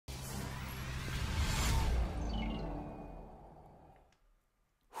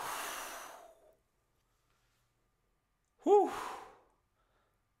Whew.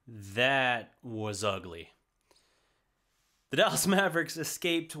 That was ugly. The Dallas Mavericks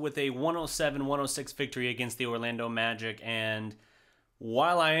escaped with a 107-106 victory against the Orlando Magic, and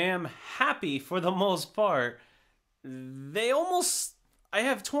while I am happy for the most part, I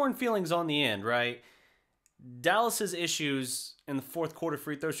have torn feelings on the end, right? Dallas's issues in the fourth quarter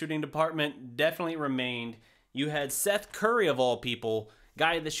free throw shooting department definitely remained. You had Seth Curry, of all people,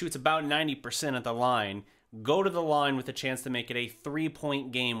 guy that shoots about 90% at the line, go to the line with a chance to make it a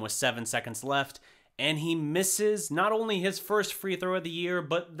 3-point game with 7 seconds left, and he misses not only his first free throw of the year,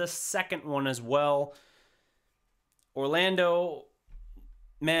 but the second one as well. Orlando,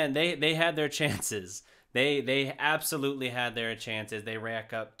 man, they had their chances. They absolutely had their chances. They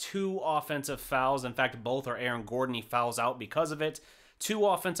rack up 2 offensive fouls. In fact, both are Aaron Gordon. He fouls out because of it. 2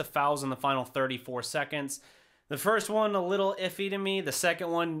 offensive fouls in the final 34 seconds. The first one, a little iffy to me. The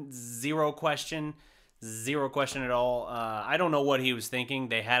second one, zero question. Zero question at all. I don't know what he was thinking.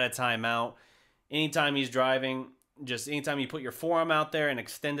 They had a timeout. Anytime he's driving, just anytime you put your forearm out there and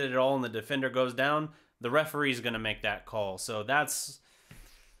extend it at all and the defender goes down, the referee's going to make that call. So that's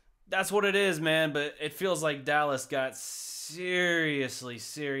what it is, man. But it feels like Dallas got seriously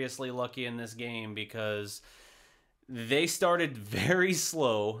lucky in this game because they started very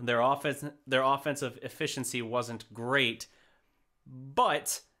slow. Their offensive efficiency wasn't great,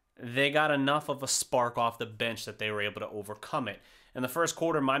 but they got enough of a spark off the bench that they were able to overcome it. In the first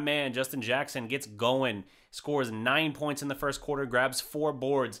quarter, my man, Justin Jackson, gets going, scores 9 points in the first quarter, grabs 4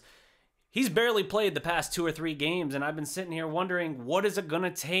 boards. He's barely played the past 2 or 3 games, and I've been sitting here wondering, what is it going to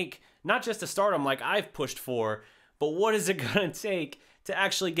take, not just to start him like I've pushed for, but what is it going to take to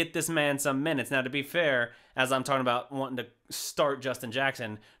actually get this man some minutes? Now, to be fair, as I'm talking about wanting to start Justin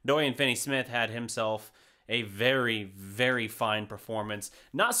Jackson, Dorian Finney-Smith had himself a very, very fine performance.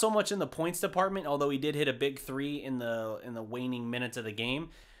 Not so much in the points department, although he did hit a big 3 in the waning minutes of the game.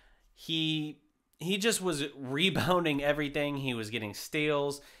 He just was rebounding everything. He was getting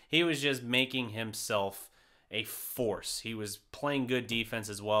steals. He was just making himself a force. He was playing good defense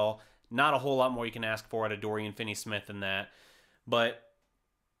as well. Not a whole lot more you can ask for out of Dorian Finney-Smith than that. But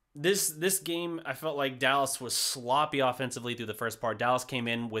this game, I felt like Dallas was sloppy offensively through the first part. Dallas came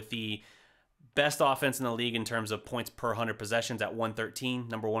in with the best offense in the league in terms of points per 100 possessions at 113,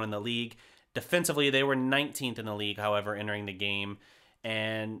 number 1 in the league. Defensively, they were 19th in the league, however, entering the game.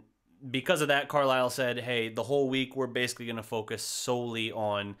 And because of that, Carlisle said, hey, the whole week we're basically going to focus solely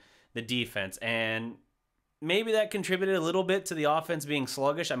on the defense. And maybe that contributed a little bit to the offense being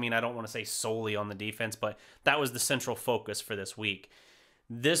sluggish. I mean, I don't want to say solely on the defense, but that was the central focus for this week.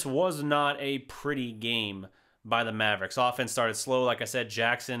 This was not a pretty game by the Mavericks. Offense started slow. Like I said,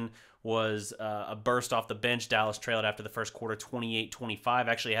 Jackson was a burst off the bench. Dallas trailed after the first quarter 28-25.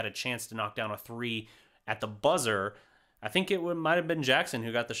 Actually had a chance to knock down a 3 at the buzzer. I think it might have been Jackson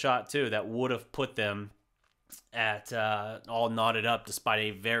who got the shot too. That would have put them at all knotted up despite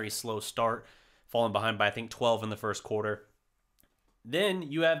a very slow start, falling behind by I think 12 in the first quarter. Then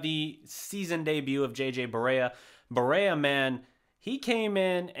you have the season debut of JJ Barea. Barea, man, he came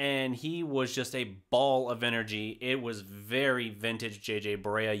in and he was just a ball of energy. It was very vintage JJ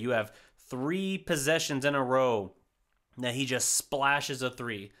Barea. You have 3 possessions in a row that he just splashes a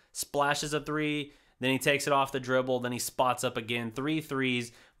 3. Then he takes it off the dribble. Then he spots up again. 3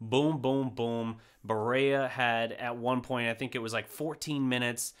 threes. Boom, boom, boom. Barea had at one point, I think it was like 14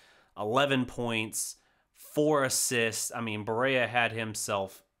 minutes, 11 points, 4 assists. I mean, Barea had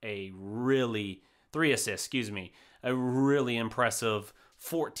himself a really, 3 assists, excuse me, a really impressive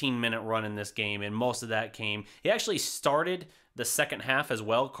 14-minute run in this game, and most of that came. He actually started the second half as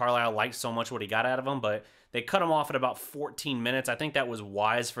well. Carlisle liked so much what he got out of him, but they cut him off at about 14 minutes. I think that was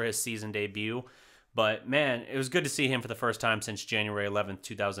wise for his season debut. But, man, it was good to see him for the first time since January 11th,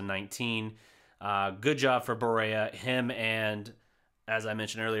 2019. Good job for Barea. Him and, as I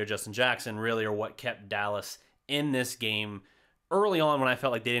mentioned earlier, Justin Jackson really are what kept Dallas in this game early on when I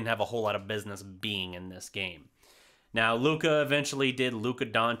felt like they didn't have a whole lot of business being in this game. Now, Luka eventually did Luka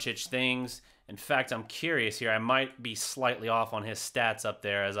Doncic things. In fact, I'm curious here. I might be slightly off on his stats up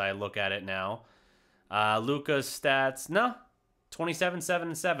there as I look at it now. Luka's stats, no, 27, 7,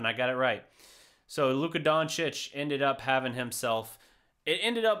 and 7. I got it right. So Luka Doncic ended up having himself, it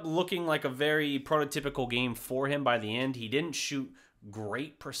ended up looking like a very prototypical game for him by the end. He didn't shoot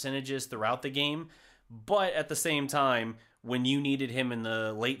great percentages throughout the game, but at the same time, when you needed him in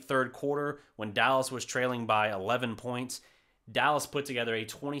the late third quarter, when Dallas was trailing by 11 points, Dallas put together a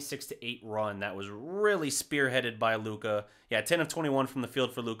 26-8 run that was really spearheaded by Luka. Yeah, 10 of 21 from the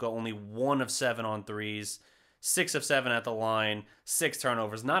field for Luka, only 1 of 7 on threes, 6 of 7 at the line, 6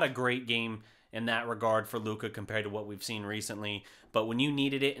 turnovers. Not a great game in that regard for Luka compared to what we've seen recently. But when you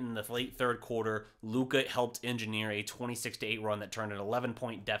needed it in the late third quarter, Luka helped engineer a 26-8 run that turned an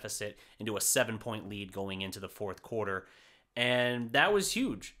 11-point deficit into a 7-point lead going into the fourth quarter. And that was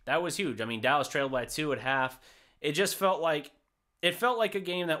huge. That was huge. I mean, Dallas trailed by 2 at half. It just felt like a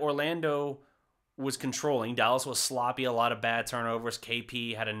game that Orlando was controlling. Dallas was sloppy, a lot of bad turnovers.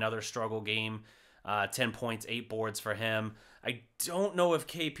 KP had another struggle game, 10 points, 8 boards for him. I don't know if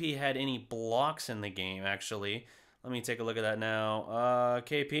KP had any blocks in the game, actually. Let me take a look at that now.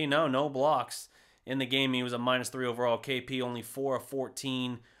 KP, no blocks in the game. He was a -3 overall. KP only 4 of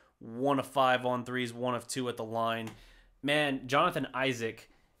 14, 1 of 5 on threes, 1 of 2 at the line. Man, Jonathan Isaac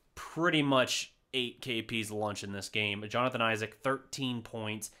pretty much ate KP's lunch in this game. Jonathan Isaac, 13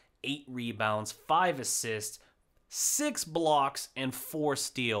 points, 8 rebounds, 5 assists, 6 blocks, and 4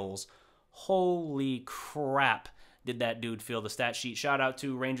 steals. Holy crap, did that dude feel the stat sheet. Shout out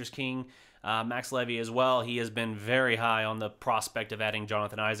to Rangers King, Max Levy as well. He has been very high on the prospect of adding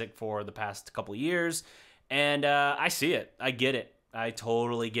Jonathan Isaac for the past couple years. And I see it. I get it. I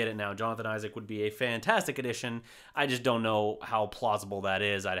totally get it now. Jonathan Isaac would be a fantastic addition. I just don't know how plausible that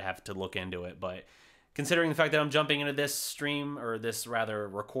is. I'd have to look into it. But considering the fact that I'm jumping into this stream, or this rather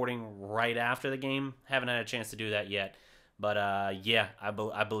recording right after the game, haven't had a chance to do that yet. But yeah,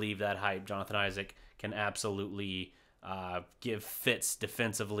 I believe that hype. Jonathan Isaac can absolutely give fits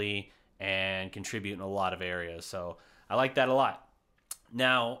defensively and contribute in a lot of areas. So I like that a lot.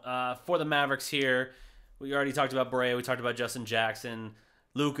 Now, for the Mavericks here, we already talked about Barea. We talked about Justin Jackson,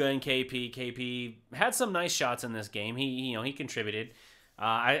 Luka, and KP. KP had some nice shots in this game. He contributed.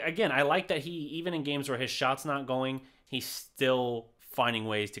 I like that even in games where his shot's not going, he's still finding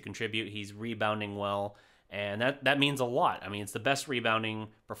ways to contribute. He's rebounding well, and that means a lot. I mean, it's the best rebounding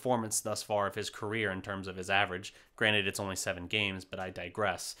performance thus far of his career in terms of his average. Granted, it's only 7 games, but I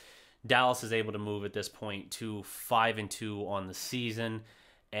digress. Dallas is able to move at this point to 5-2 on the season,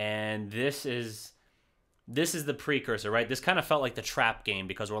 and this is the precursor, right? This kind of felt like the trap game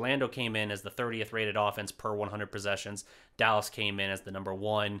because Orlando came in as the 30th rated offense per 100 possessions. Dallas came in as the number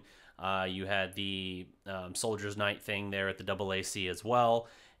 1. You had the Soldiers Night thing there at the AAC as well.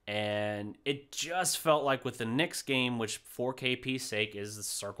 And it just felt like with the Knicks game, which for KP's sake is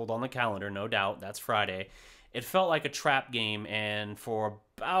circled on the calendar, no doubt, that's Friday. It felt like a trap game, and for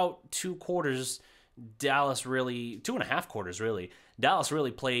about 2 quarters, 2.5 quarters really, Dallas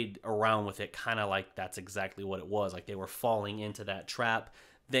really played around with it, kind of like that's exactly what it was. Like they were falling into that trap.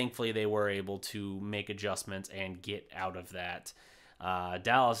 Thankfully, they were able to make adjustments and get out of that.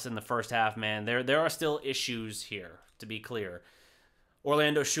 Dallas in the first half, man, there are still issues here, to be clear.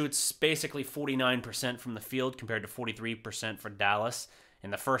 Orlando shoots basically 49% from the field compared to 43% for Dallas. In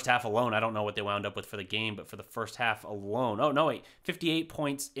the first half alone, I don't know what they wound up with for the game, but for the first half alone, 58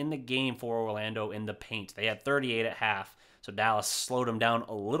 points in the game for Orlando in the paint. They had 38 at half, so Dallas slowed them down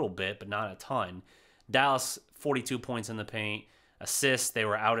a little bit, but not a ton. Dallas, 42 points in the paint. Assists, they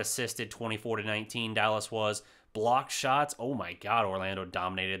were out-assisted 24-19, Dallas was. Block shots, oh my God, Orlando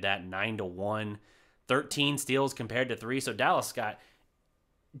dominated that 9-1. 13 steals compared to 3, so Dallas got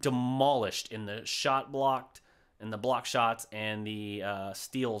demolished in the block shots and the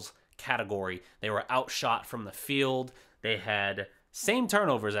steals category. They were outshot from the field. They had same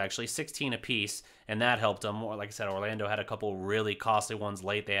turnovers, actually, 16 apiece, and that helped them. Like I said, Orlando had a couple really costly ones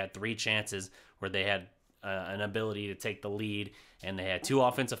late. They had 3 chances where they had an ability to take the lead, and they had 2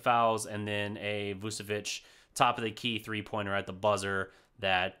 offensive fouls and then a Vucevic top-of-the-key three-pointer at the buzzer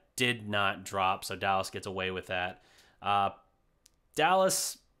that did not drop, so Dallas gets away with that.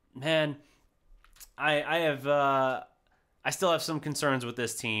 Dallas, man, I still have some concerns with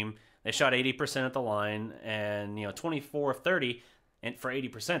this team. They shot 80% at the line, and 24 of 30, and for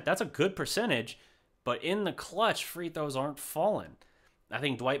 80%, that's a good percentage. But in the clutch, free throws aren't falling. I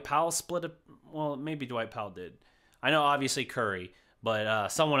think Dwight Powell maybe Dwight Powell did. I know obviously Curry, but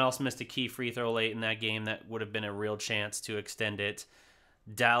someone else missed a key free throw late in that game that would have been a real chance to extend it.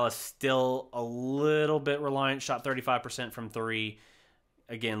 Dallas still a little bit reliant. Shot 35% from 3.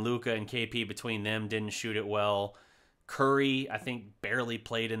 Again, Luka and KP between them didn't shoot it well. Curry, I think, barely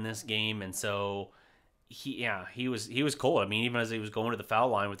played in this game, and so he was cold. I mean, even as he was going to the foul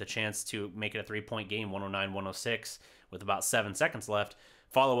line with a chance to make it a 3-point game, 109-106, with about 7 seconds left,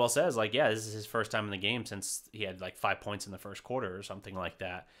 Followell says, this is his first time in the game since he had 5 points in the first quarter or something like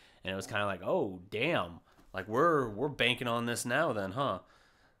that. And it was kind of like, oh, damn. We're banking on this now then, huh?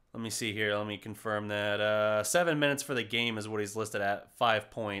 Let me see here. Let me confirm that. 7 minutes for the game is what he's listed at.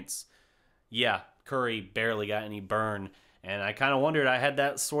 5 points. Yeah, Curry barely got any burn. And I kind of wondered, I had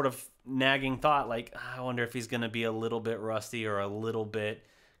that sort of nagging thought, I wonder if he's going to be a little bit rusty or a little bit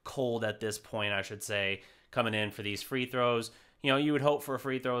cold at this point, I should say, coming in for these free throws. You would hope for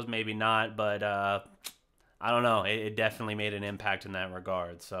free throws, maybe not, but I don't know. It definitely made an impact in that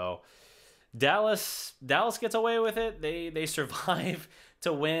regard. So Dallas gets away with it. They survive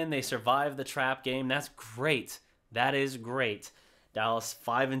to win. They survive the trap game. That's great. That is great. Dallas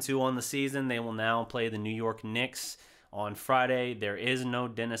 5-2 on the season. They will now play the New York Knicks on Friday. There is no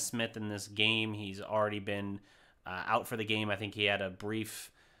Dennis Smith in this game. He's already been out for the game. I think he had a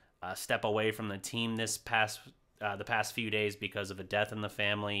brief step away from the team the past few days because of a death in the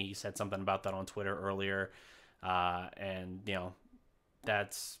family. He said something about that on Twitter earlier. And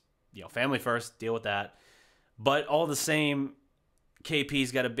that's, family first, deal with that. But all the same,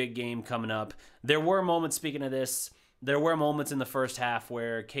 KP's got a big game coming up. There were moments, speaking of this, there were moments in the first half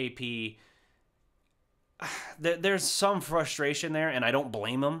where KP, there's some frustration there, and I don't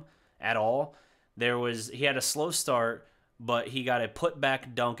blame him at all. He had a slow start, but he got a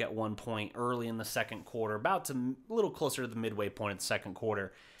put-back dunk at one point early in the second quarter, a little closer to the midway point of the second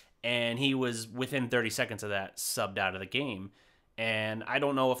quarter, and he was within 30 seconds of that subbed out of the game. And I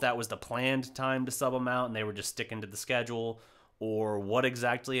don't know if that was the planned time to sub him out and they were just sticking to the schedule or what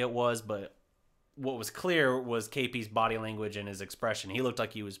exactly it was, but what was clear was KP's body language and his expression. He looked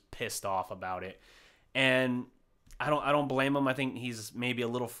like he was pissed off about it. And I don't blame him. I think he's maybe a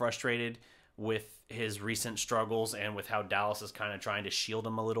little frustrated with his recent struggles and with how Dallas is kind of trying to shield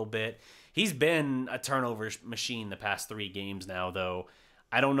him a little bit. He's been a turnover machine the past 3 games now, though.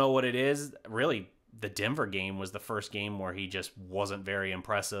 I don't know what it is. Really, the Denver game was the first game where he just wasn't very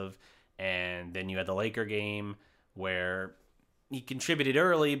impressive. And then you had the Laker game where he contributed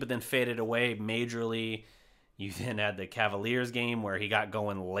early but then faded away majorly. You then had the Cavaliers game where he got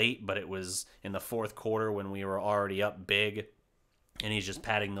going late, but it was in the fourth quarter when we were already up big. And he's just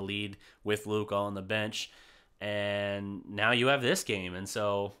padding the lead with Luka on the bench. And now you have this game. And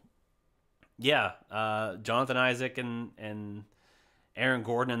so, yeah, Jonathan Isaac and Aaron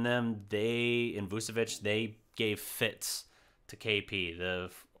Gordon and them, and Vucevic, they gave fits to KP.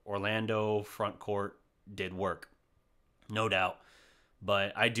 The Orlando front court did work, no doubt.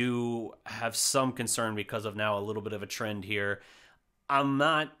 But I do have some concern because of now a little bit of a trend here. I'm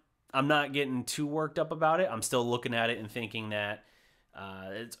not getting too worked up about it. I'm still looking at it and thinking that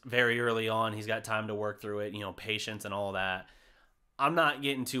it's very early on. He's got time to work through it, patience and all that. I'm not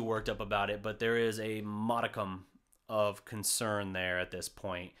getting too worked up about it, but there is a modicum of concern there at this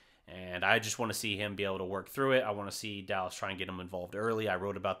point. And I just want to see him be able to work through it. I want to see Dallas try and get him involved early. I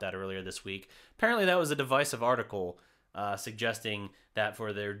wrote about that earlier this week. Apparently that was a divisive article suggesting that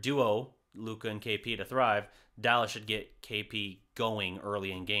for their duo, Luka and KP, to thrive, Dallas should get KP going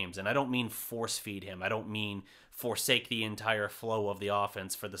early in games. And I don't mean force feed him. I don't mean forsake the entire flow of the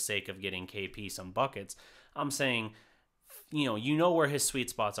offense for the sake of getting KP some buckets. I'm saying, you know where his sweet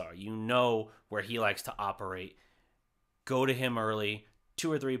spots are. You know where he likes to operate. Go to him early,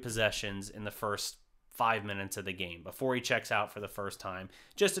 2 or 3 possessions in the first 5 minutes of the game before he checks out for the first time,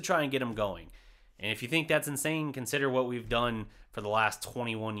 just to try and get him going. And if you think that's insane, consider what we've done for the last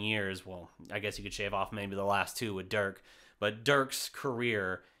 21 years. Well, I guess you could shave off maybe the last 2 with Dirk. But Dirk's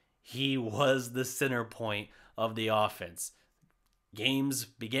career, he was the center point of the offense. Games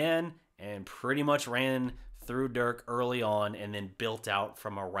began and pretty much ran through Dirk early on and then built out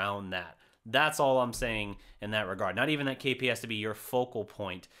from around that. That's all I'm saying in that regard. Not even that KP has to be your focal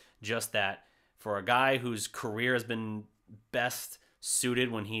point, just that for a guy whose career has been best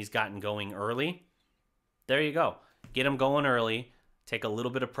suited when he's gotten going early, there you go. Get him going early, take a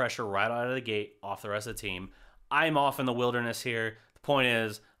little bit of pressure right out of the gate off the rest of the team. I'm off in the wilderness here. The point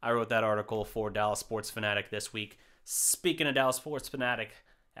is, I wrote that article for Dallas Sports Fanatic this week. Speaking of Dallas Sports Fanatic,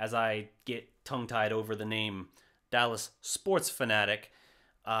 as I get tongue-tied over the name Dallas Sports Fanatic,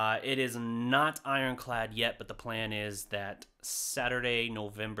 it is not ironclad yet, but the plan is that Saturday,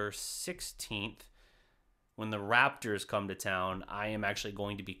 November 16th, when the Raptors come to town, I am actually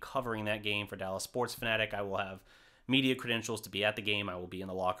going to be covering that game for Dallas Sports Fanatic. I will have media credentials to be at the game. I will be in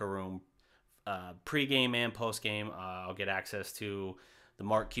the locker room pregame and postgame. I'll get access to the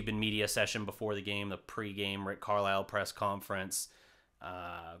Mark Cuban media session before the game, the pregame Rick Carlisle press conference.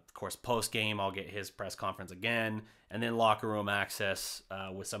 Of course, post-game, I'll get his press conference again, and then locker room access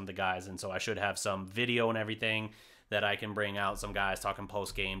with some of the guys. And so I should have some video and everything that I can bring out, some guys talking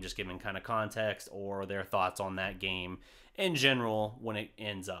post-game, just giving kind of context or their thoughts on that game in general when it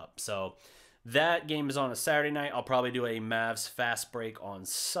ends up. So that game is on a Saturday night. I'll probably do a Mavs fast break on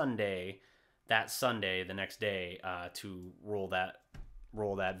Sunday, the next day, to roll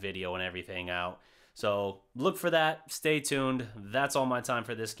that video and everything out. So look for that. Stay tuned. That's all my time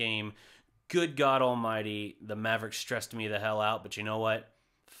for this game. Good God Almighty, the Mavericks stressed me the hell out, but you know what?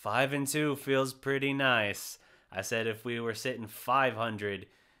 5-2 feels pretty nice. I said if we were sitting 500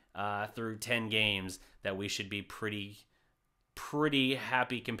 through 10 games, that we should be pretty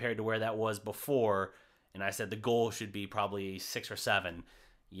happy compared to where that was before. And I said the goal should be probably 6 or 7.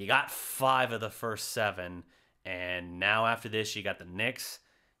 You got 5 of the first 7. And now after this, you got the Knicks.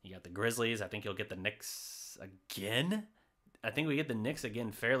 You got the Grizzlies. I think you'll get the Knicks again. I think we get the Knicks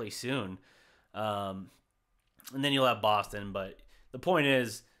again fairly soon. And then you'll have Boston. But the point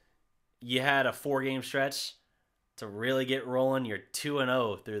is, you had a 4-game stretch to really get rolling. You're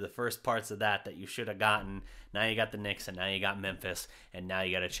 2-0 through the first parts of that you should have gotten. Now you got the Knicks, and now you got Memphis, and now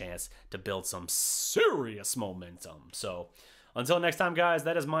you got a chance to build some serious momentum. So until next time, guys,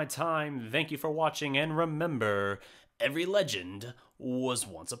 that is my time. Thank you for watching, and remember, every legend was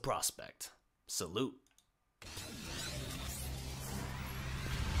once a prospect. Salute.